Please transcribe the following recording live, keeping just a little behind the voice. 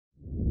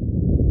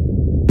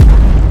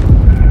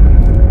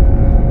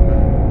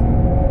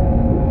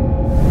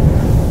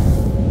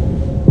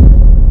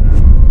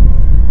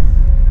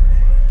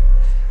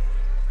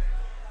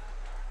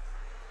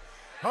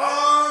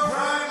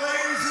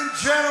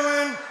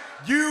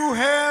You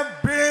have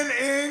been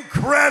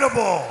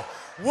incredible.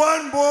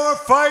 One more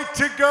fight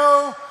to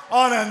go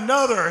on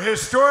another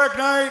historic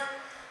night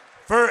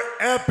for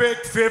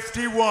Epic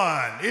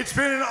 51. It's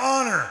been an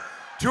honor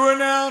to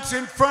announce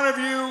in front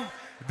of you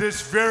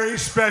this very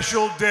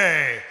special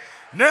day.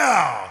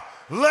 Now,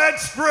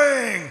 let's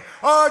bring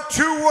our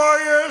two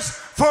warriors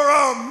for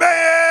our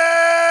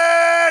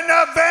main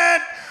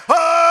event of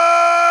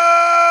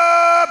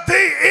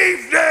the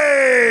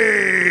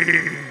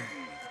evening.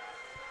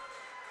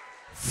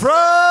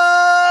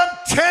 From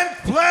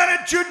 10th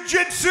Planet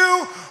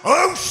Jiu-Jitsu,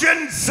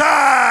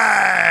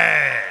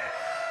 Oceanside,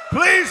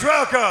 please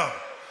welcome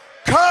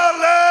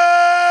Colin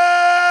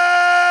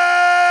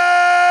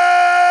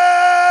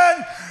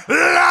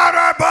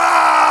Lauterbach.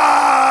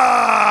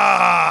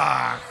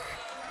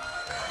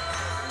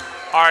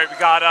 All right, we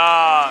got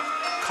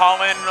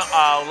Colin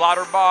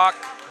Lauterbach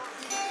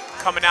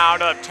coming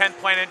out of 10th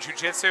Planet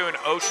Jiu-Jitsu in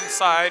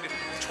Oceanside,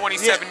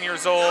 27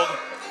 years old,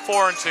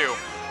 4-2.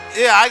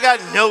 Yeah, I got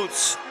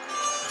notes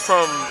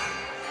from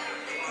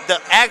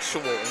the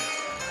actual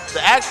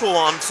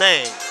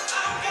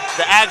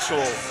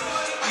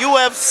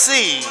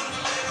UFC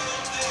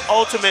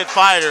Ultimate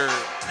Fighter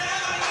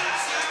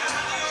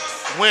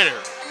winner.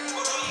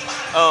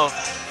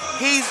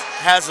 He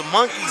has a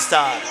monkey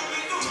style,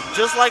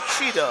 just like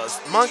she does.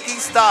 Monkey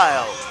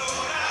style.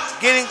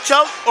 Getting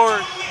choked, or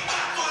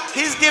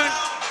he's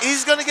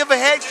gonna give a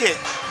head kick.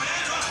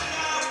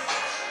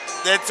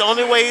 That's the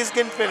only way he's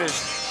getting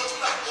finished.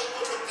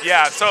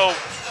 Yeah, so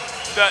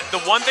the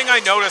one thing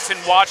I noticed in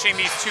watching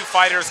these two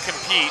fighters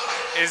compete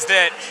is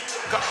that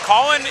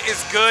Colin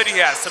is good. He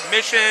has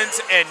submissions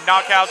and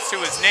knockouts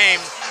to his name.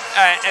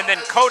 And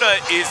then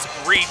Cota is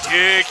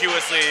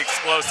ridiculously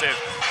explosive.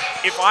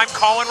 If I'm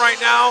Colin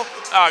right now,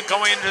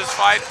 going into this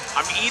fight,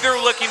 I'm either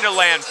looking to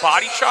land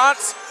body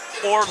shots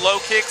or low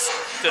kicks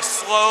to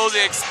slow the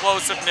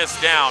explosiveness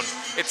down.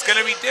 It's going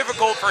to be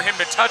difficult for him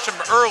to touch him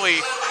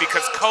early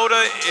because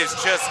Cota is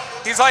just,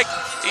 he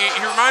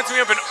reminds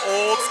me of an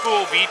old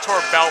school Vitor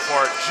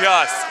Belfort,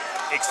 just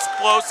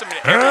explosive in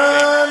everything.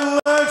 And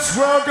let's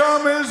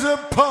welcome his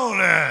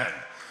opponent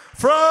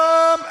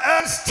from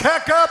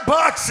Azteca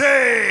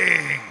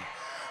Boxing.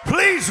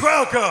 Please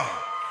welcome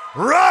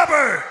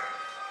Robert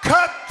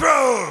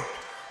Cutthroat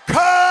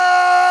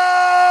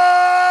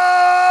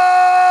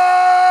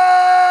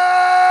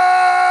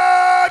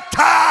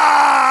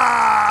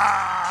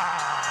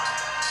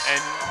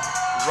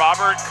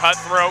Robert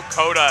Cutthroat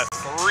Cota,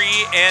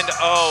 3-0.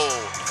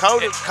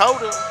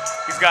 Cota.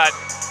 He's got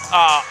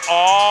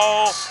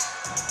all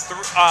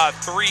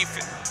three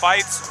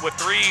fights with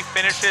 3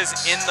 finishes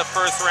in the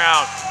first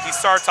round. He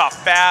starts off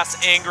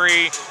fast,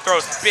 angry,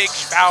 throws big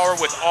power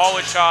with all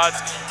his shots.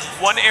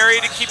 One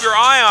area to keep your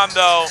eye on,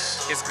 though,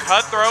 is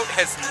Cutthroat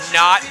has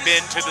not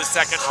been to the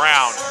second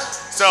round.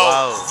 So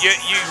you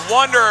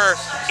wonder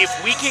if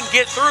we can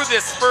get through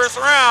this first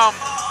round.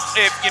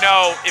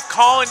 If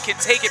Colin can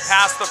take it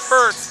past the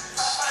first,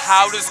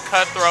 how does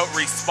Cutthroat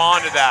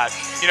respond to that?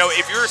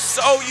 If you're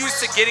so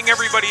used to getting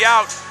everybody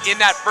out in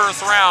that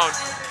first round,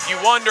 you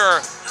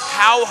wonder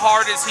how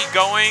hard is he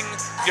going?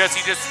 Does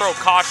he just throw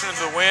caution to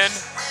the wind?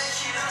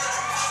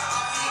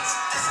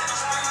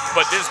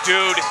 But this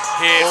dude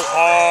hits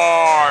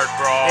hard,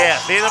 bro. Yeah,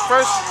 being a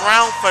first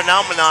round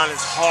phenomenon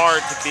is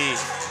hard to be,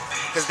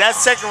 because that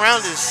second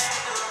round is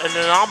an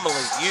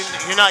anomaly.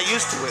 You're not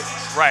used to it.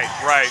 Right.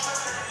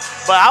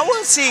 But I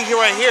want to see here,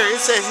 right here,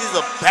 it says he's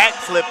a back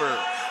flipper.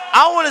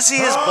 I want to see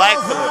his black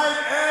flip.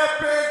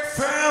 Epic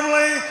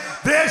family,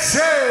 this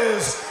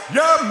is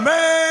your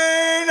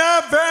main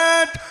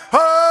event of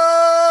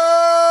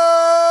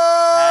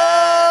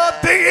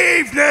the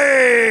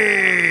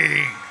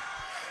evening.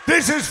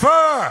 This is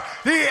for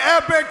the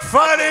Epic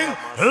Fighting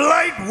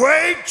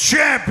Lightweight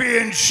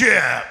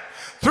Championship.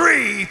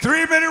 3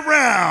 3-minute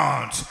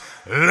rounds.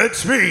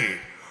 Let's meet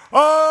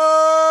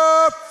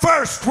our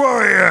first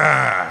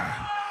warrior.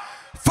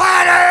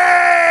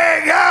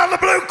 Fighting out of the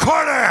blue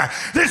corner,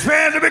 this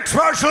man's a mixed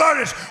martial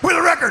artist with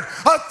a record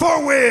of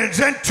 4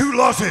 wins and 2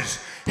 losses.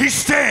 He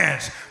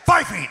stands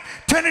 5 feet,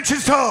 10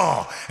 inches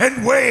tall,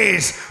 and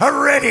weighs a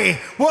ready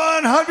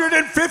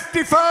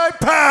 155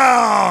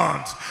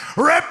 pounds.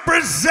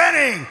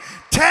 Representing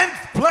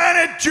 10th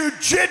Planet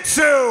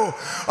Jiu-Jitsu,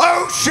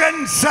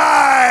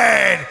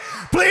 Oceanside,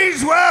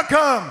 please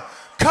welcome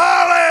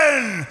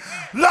Colin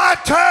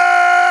Lauterbach.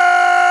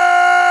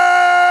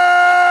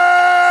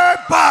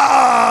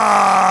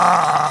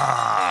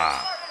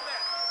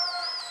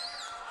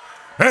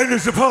 And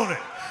his opponent,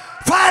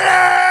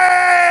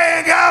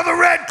 fighting out of the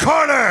red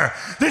corner,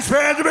 this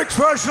man's a mixed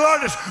martial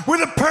artist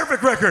with a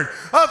perfect record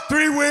of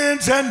 3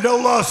 wins and no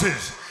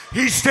losses.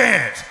 He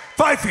stands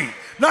 5 feet,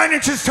 9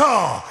 inches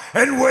tall,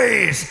 and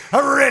weighs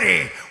a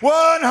ready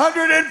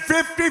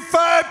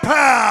 155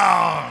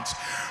 pounds.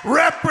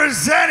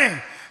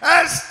 Representing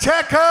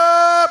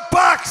Azteca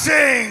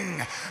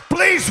Boxing,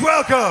 please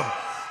welcome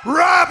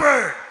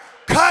Robert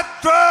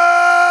Cutthroat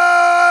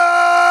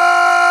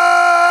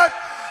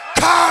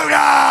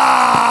Cota.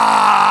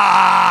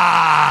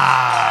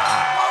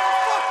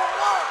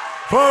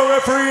 For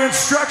referee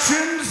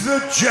instructions, the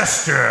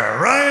jester,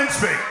 Ryan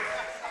Spink.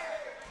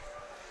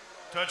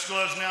 Touch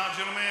gloves now,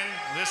 gentlemen.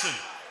 Listen,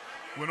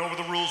 went over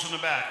the rules in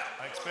the back.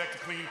 I expect a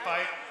clean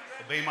fight.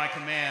 Obey my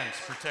commands.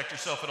 Protect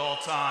yourself at all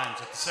times.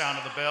 At the sound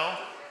of the bell,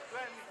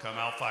 come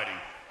out fighting.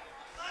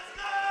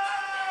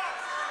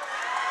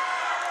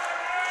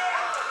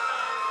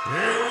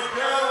 Here we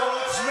go.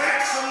 Let's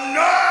make some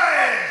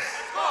noise.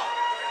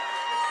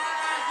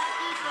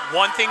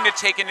 One thing to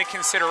take into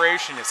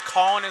consideration is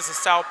Colin is a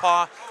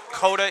southpaw,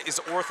 Cota is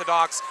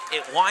orthodox.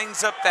 It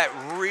lines up that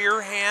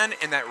rear hand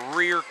and that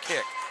rear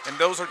kick. And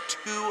those are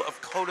two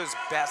of Cota's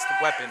best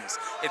weapons.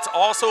 It's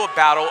also a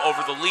battle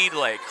over the lead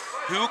leg.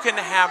 Who can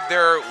have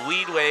their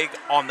lead leg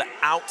on the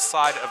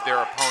outside of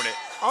their opponent?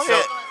 Oh,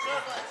 so,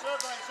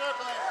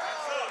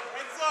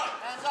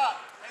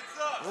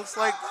 yeah. Looks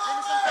like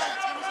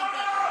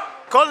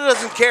Cota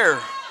doesn't care.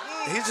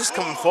 He's just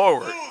coming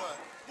forward.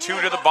 2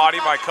 to the body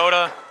by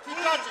Cota.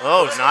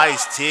 Oh,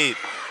 nice teep.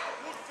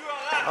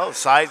 Oh,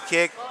 side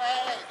kick.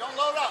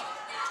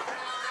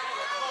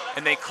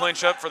 And they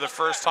clinch up for the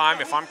first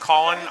time. If I'm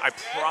Colin, I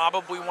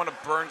probably want to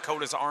burn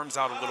Cota's arms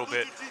out a little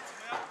bit.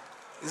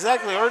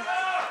 Exactly. Or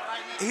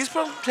he's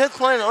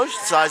playing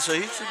Oceanside, so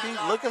he should be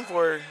looking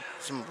for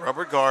some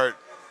rubber guard.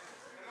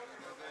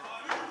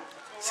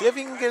 See if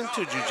he can get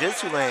into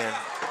jiu-jitsu land.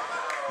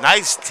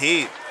 Nice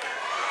teep.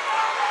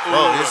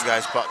 Oh, this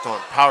guy's throwing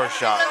power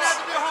shots.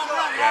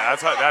 Yeah,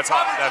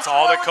 that's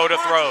all that Cota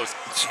throws.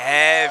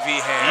 Heavy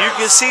hands. You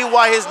can see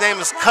why his name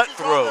is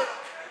Cutthroat.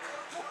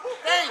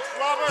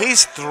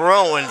 He's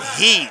throwing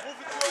heat.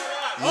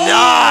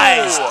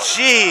 Nice.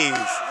 Jeez.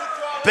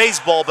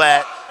 Baseball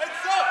bat.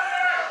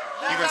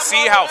 You can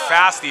see how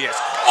fast he is.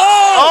 Ladies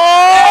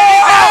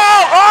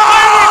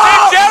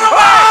and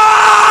gentlemen!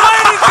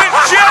 Ladies and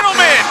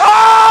gentlemen!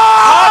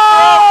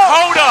 Cutthroat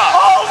Cota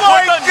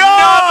with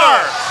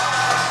another.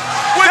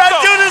 That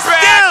dude is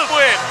still.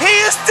 He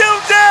is still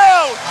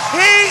down.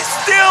 He's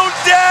still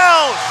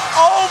down.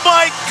 Oh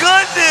my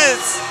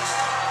goodness.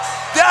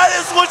 That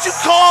is what you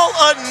call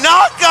a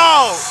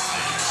knockout.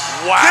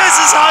 Wow. This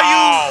is how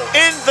you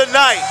end the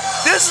night.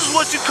 This is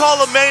what you call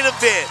a main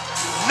event.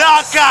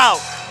 Knockout.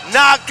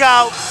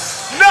 Knockout.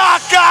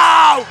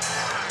 Knockout.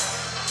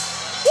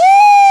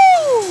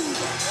 Woo!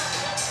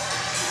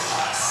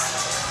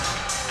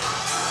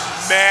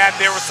 Man,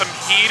 there was some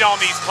heat on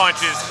these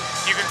punches.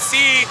 You can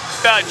see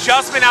the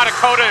adjustment out of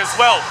Cota as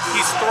well.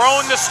 He's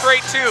throwing the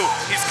straight too.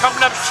 He's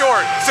coming up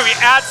short, so he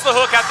adds the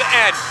hook at the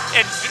end.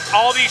 And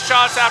all these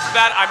shots after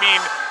that, I mean,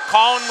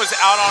 Colin was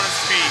out on his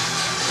feet.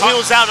 He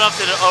was out up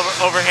to the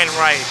overhand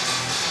right.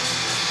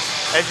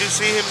 As you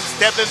see him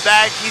stepping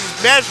back, he's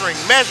measuring,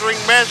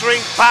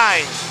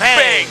 bang,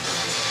 bang.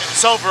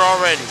 It's over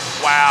already.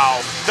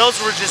 Wow. Those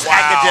were just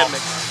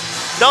academic.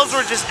 Those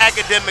were just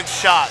academic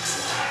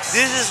shots.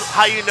 This is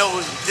how you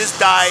know this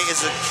guy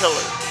is a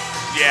killer.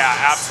 Yeah,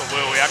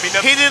 absolutely. I mean,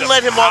 he didn't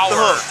let him off the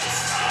hook.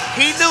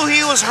 He knew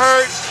he was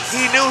hurt.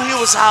 He knew he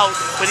was out,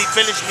 but he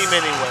finished him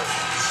anyway.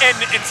 And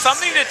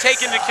something to take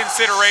into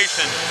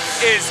consideration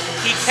is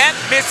he kept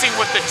missing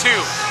with the 2.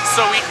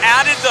 So he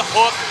added the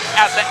hook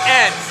at the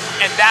end,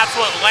 and that's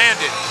what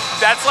landed.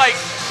 That's like,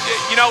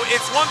 you know,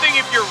 it's one thing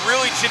if you're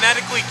really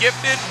genetically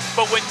gifted,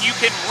 but when you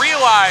can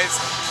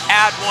realize,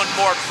 add one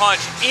more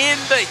punch in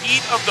the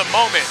heat of the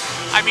moment.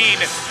 I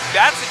mean,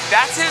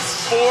 that's his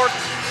 4th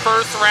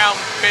first-round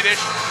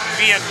finish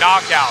via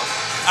knockout.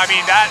 I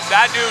mean, that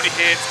dude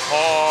hits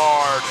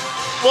hard.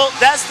 Well,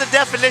 that's the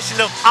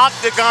definition of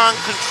octagon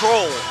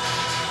control.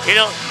 You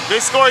know, they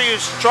score you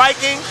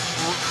striking,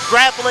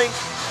 grappling,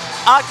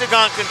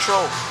 octagon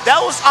control.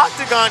 That was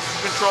octagon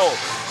control.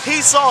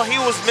 He saw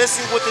he was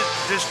missing with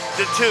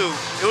the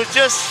 2. It was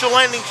just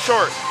landing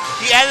short.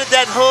 He added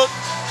that hook,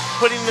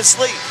 put him to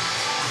sleep.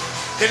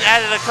 Then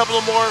added a couple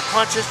of more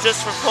punches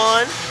just for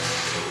fun.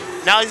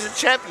 Now he's a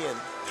champion.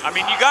 I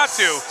mean, you got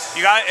to.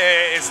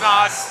 It's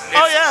not.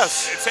 Oh,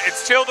 yes.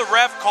 It's till the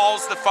ref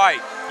calls the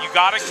fight. You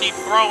got to keep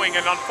throwing,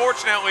 and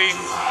unfortunately,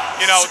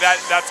 you know,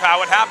 that's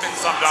how it happens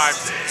sometimes.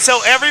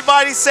 So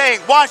everybody's saying,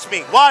 watch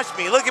me,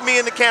 look at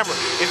me in the camera.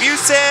 If you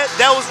said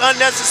that was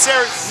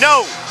unnecessary,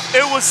 no,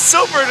 it was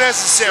super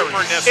necessary.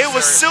 It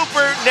was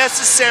super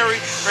necessary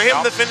for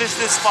him to finish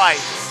this fight.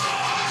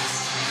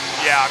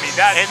 Yeah, I mean,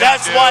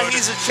 that's why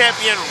he's a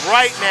champion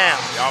right now.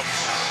 Yep.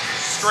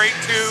 Straight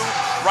 2,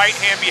 right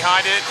hand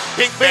behind it.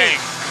 Bing, bang.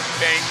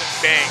 Bang,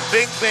 bang.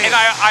 Bing, bang. And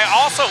I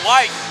also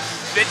like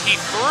that he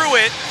threw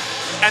it,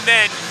 and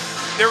then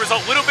there was a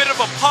little bit of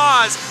a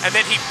pause, and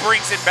then he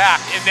brings it back,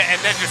 and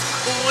then just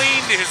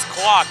cleaned his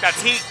clock.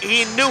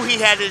 He knew he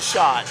had his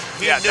shot.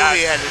 He knew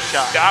he had his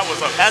shot. That was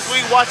As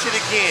we watch it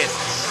again,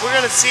 we're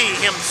gonna see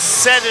him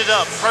set it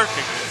up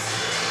perfectly.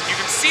 You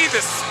can see the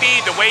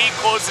speed, the way he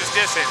closed his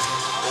distance.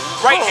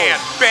 Right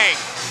hand, bang,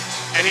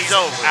 and he's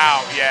over.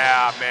 Out.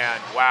 Yeah, man.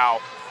 Wow.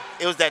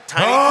 It was that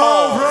tiny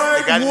pause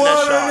that got him that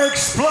shot. What an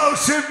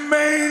explosive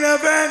main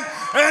event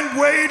and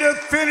way to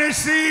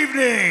finish the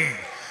evening.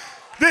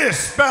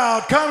 This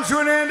bout comes to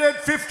an end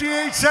at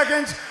 58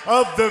 seconds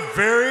of the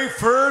very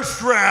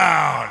first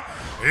round.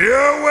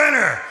 Your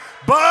winner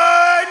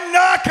by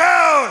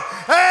knockout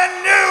and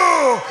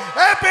new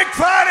epic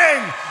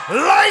fighting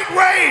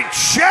lightweight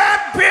champion.